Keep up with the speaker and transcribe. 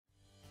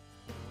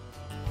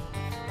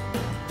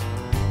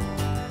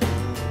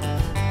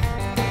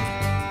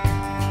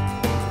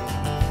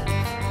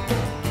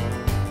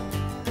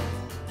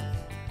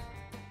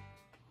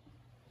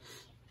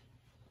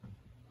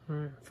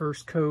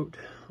first coat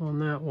on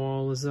that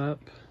wall is up.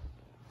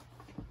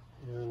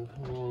 And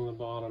along the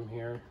bottom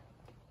here,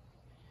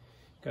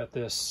 got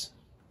this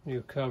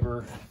new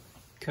cover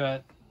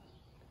cut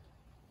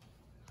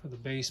for the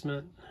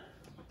basement.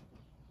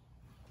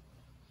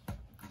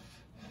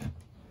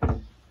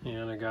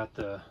 And I got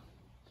the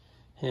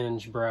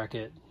hinge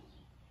bracket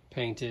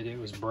painted. It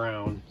was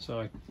brown, so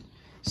I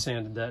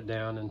sanded that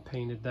down and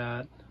painted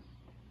that.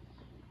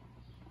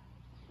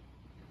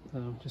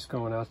 I'm just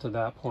going out to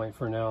that point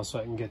for now so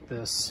I can get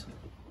this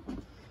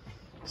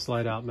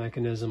slide out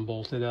mechanism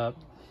bolted up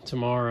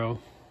tomorrow.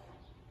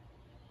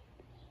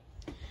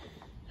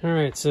 All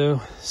right, so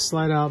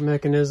slide out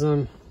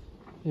mechanism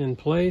in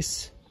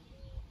place,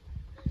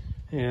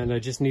 and I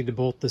just need to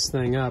bolt this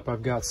thing up.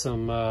 I've got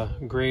some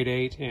grade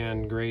 8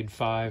 and grade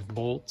 5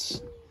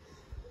 bolts.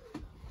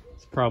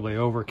 It's probably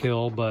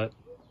overkill, but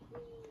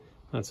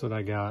that's what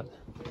I got.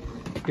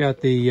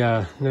 Got the,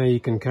 now you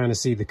can kind of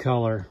see the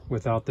color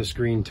without this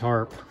green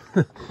tarp,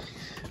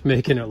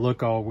 making it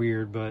look all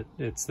weird, but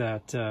it's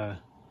that,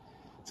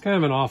 it's kind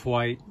of an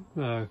off-white,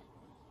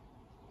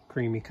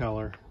 creamy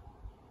color.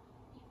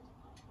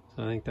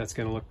 So I think that's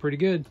gonna look pretty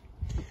good.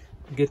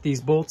 Get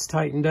these bolts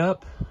tightened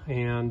up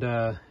and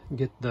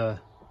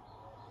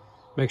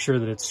make sure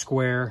that it's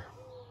square,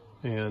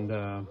 and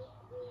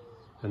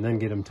then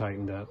get them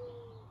tightened up.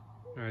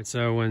 All right,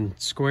 so when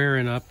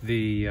squaring up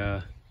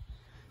the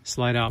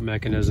slide out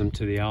mechanism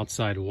to the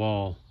outside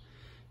wall,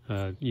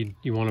 you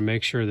want to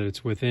make sure that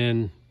it's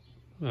within,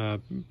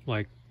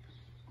 like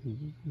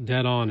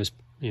dead on is,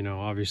 you know,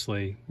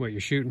 obviously what you're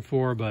shooting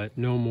for, but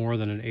no more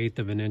than 1/8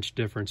 of an inch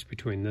difference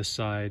between this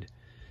side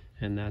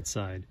and that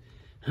side.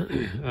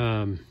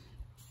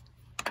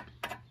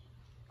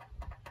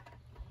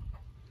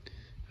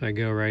 I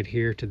go right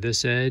here to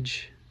this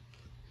edge,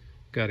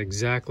 got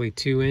exactly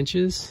 2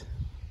 inches.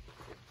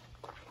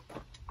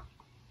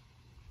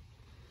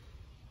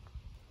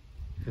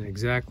 And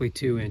exactly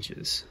 2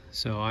 inches.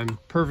 So I'm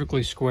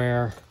perfectly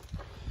square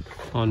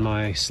on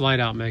my slide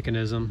out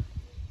mechanism,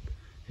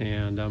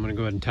 and I'm gonna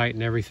go ahead and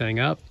tighten everything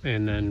up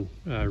and then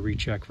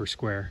recheck for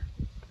square.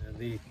 And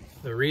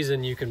the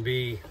reason you can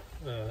be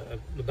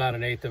about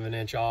 1/8 of an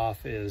inch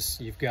off is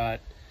you've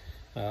got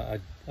a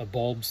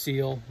bulb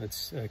seal.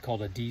 It's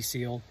called a D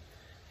seal,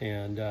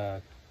 and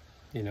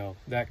you know,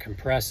 that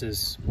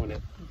compresses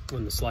when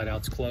the slide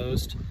out's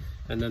closed.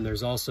 And then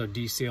there's also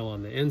D-seal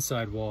on the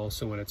inside wall,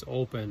 so when it's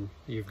open,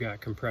 you've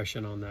got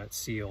compression on that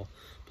seal.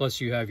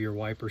 Plus you have your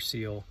wiper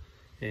seal,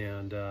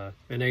 and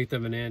 1/8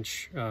 of an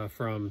inch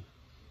from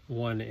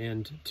one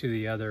end to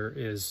the other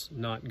is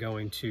not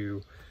going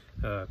to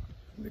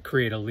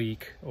create a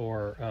leak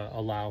or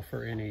allow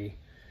for any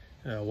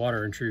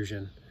water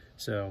intrusion.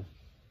 So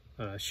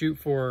shoot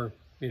for,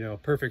 you know,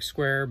 perfect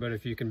square, but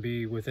if you can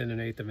be within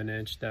 1/8 of an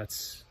inch,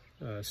 that's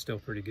still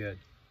pretty good.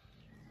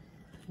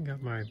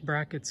 Got my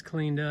brackets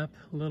cleaned up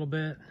a little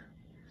bit.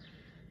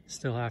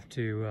 Still have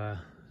to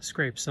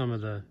scrape some of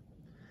the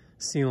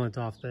sealant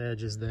off the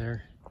edges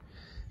there.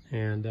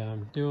 And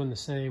doing the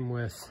same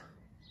with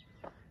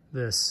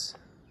this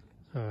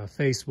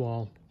face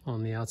wall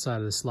on the outside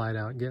of the slide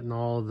out, getting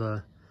all of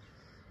the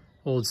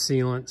old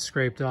sealant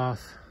scraped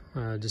off,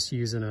 just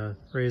using a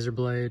razor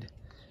blade,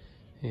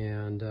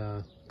 and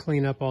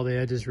clean up all the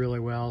edges really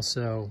well,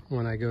 so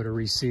when I go to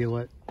reseal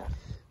it,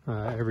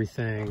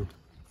 everything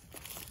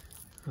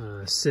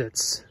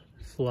sits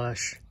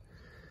flush.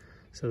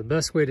 So the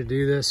best way to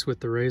do this with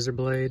the razor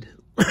blade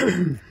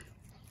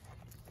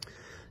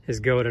is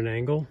go at an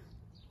angle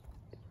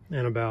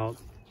and about,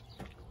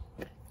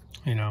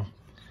 you know,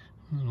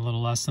 a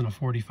little less than a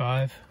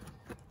 45,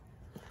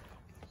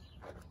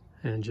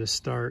 and just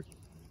start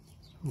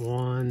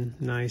one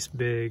nice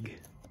big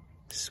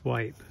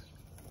swipe.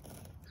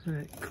 And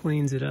it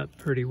cleans it up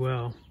pretty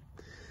well.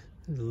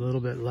 There's a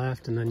little bit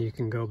left, and then you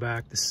can go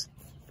back this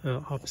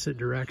opposite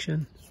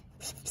direction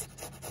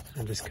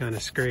and just kind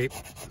of scrape.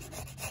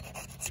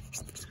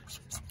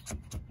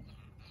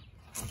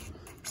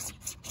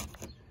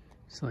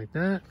 Just like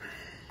that.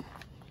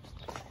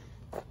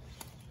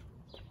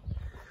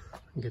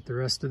 And get the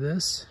rest of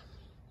this.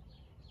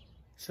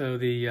 So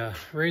the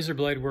razor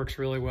blade works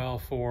really well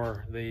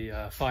for the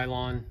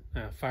Phylon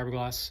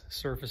fiberglass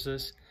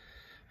surfaces.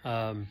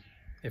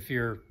 If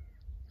you're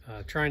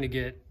trying to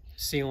get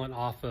sealant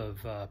off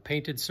of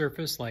painted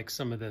surface, like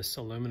some of this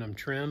aluminum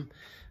trim,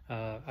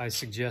 I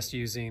suggest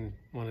using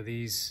one of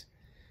these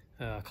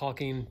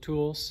caulking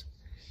tools,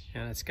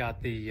 and it's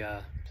got the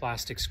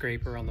plastic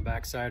scraper on the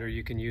backside, or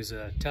you can use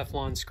a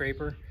Teflon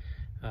scraper,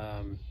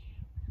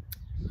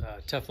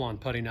 Teflon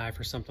putty knife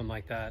or something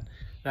like that.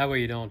 That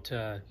way you don't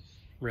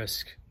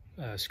risk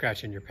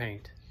scratching your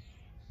paint.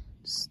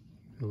 Just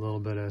a little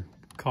bit of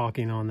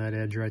caulking on that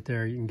edge right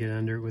there. You can get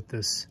under it with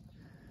this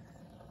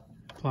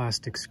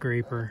plastic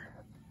scraper,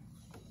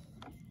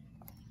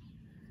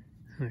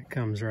 and it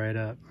comes right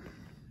up.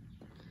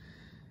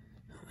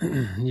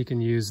 You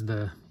can use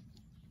the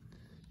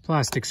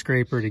plastic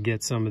scraper to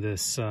get some of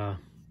this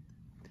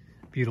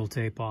butyl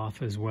tape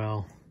off as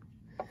well.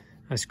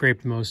 I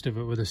scraped most of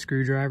it with a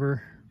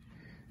screwdriver,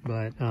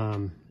 but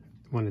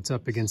when it's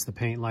up against the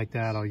paint like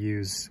that, I'll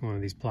use one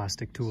of these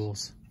plastic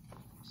tools.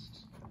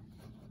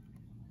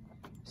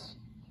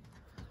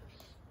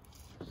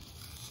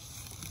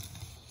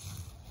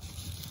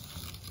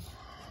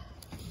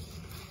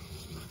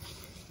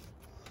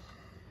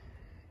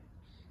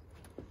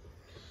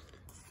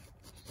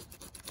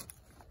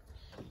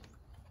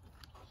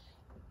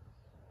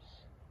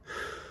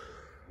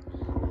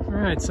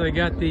 All right, so I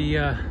got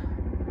the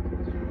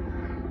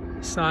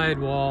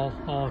sidewall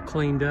all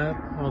cleaned up,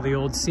 all the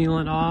old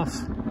sealant off,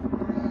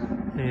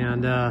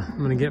 and I'm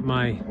gonna get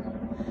my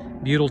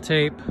butyl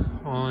tape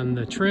on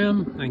the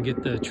trim and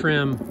get the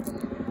trim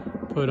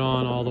put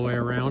on all the way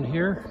around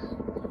here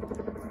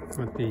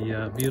with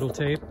the butyl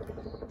tape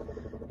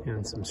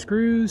and some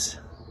screws.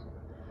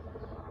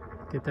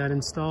 Get that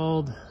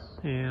installed,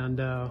 and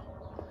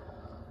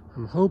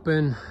I'm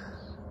hoping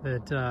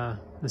that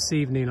this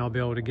evening I'll be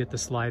able to get the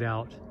slide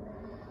out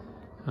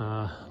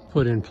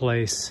put in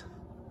place.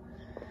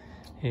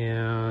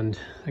 And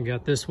I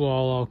got this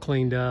wall all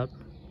cleaned up,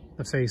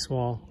 the face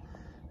wall,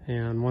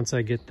 and once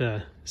I get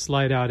the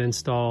slide out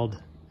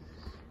installed,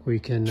 we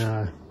can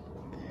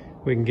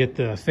get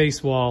the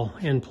face wall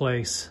in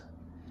place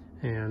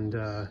and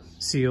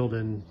sealed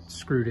and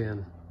screwed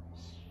in.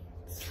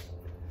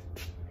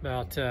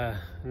 About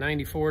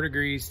 94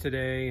 degrees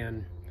today,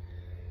 and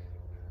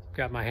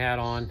got my hat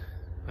on.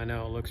 I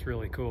know it looks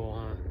really cool,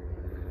 huh?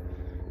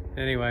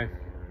 Anyway,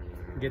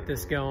 get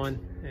this going,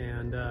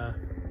 and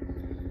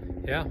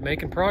yeah,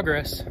 making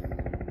progress.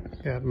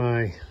 Got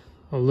my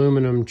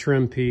aluminum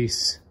trim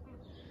piece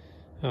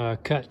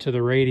cut to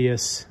the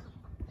radius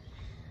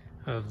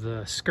of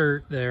the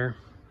skirt there,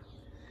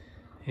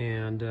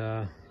 and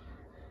as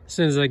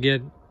soon as I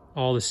get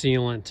all the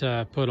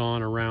sealant put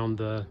on around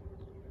the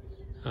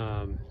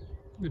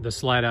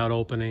slide out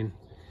opening,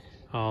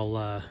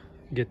 I'll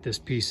get this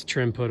piece of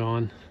trim put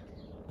on.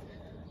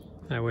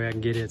 That way I can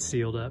get it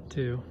sealed up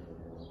too.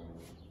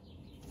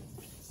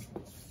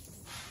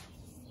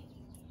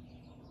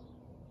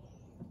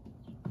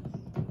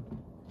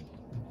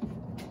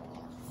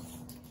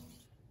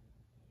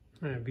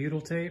 All right, butyl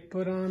tape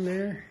put on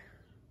there,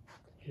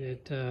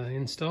 get it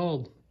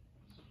installed.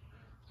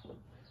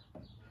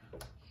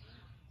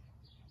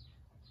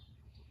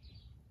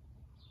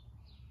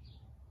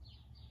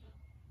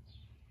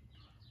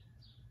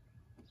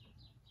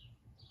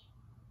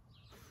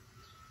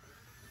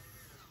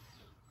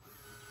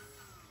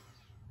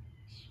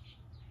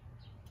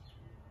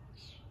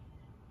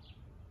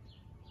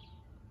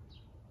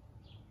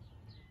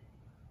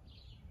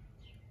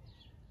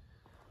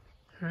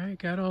 All right,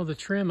 got all the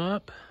trim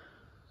up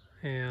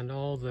and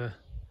all the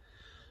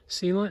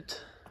sealant.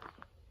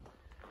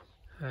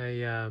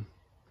 I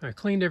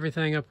cleaned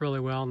everything up really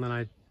well, and then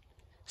I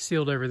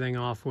sealed everything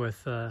off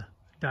with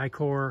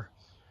Dicor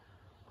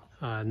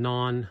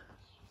non-leveling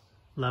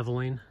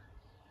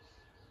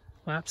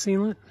lap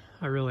sealant.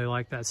 I really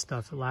like that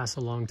stuff. It lasts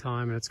a long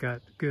time, and it's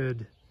got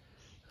good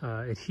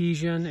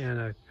adhesion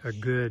and a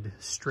good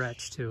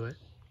stretch to it.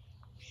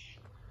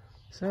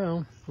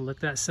 So I'll let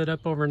that sit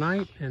up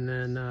overnight, and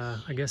then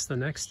I guess the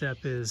next step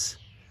is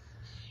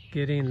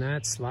getting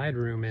that slide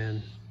room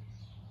in.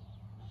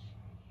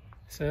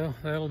 So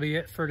that'll be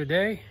it for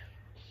today.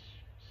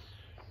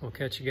 We'll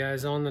catch you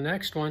guys on the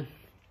next one.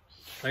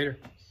 Later.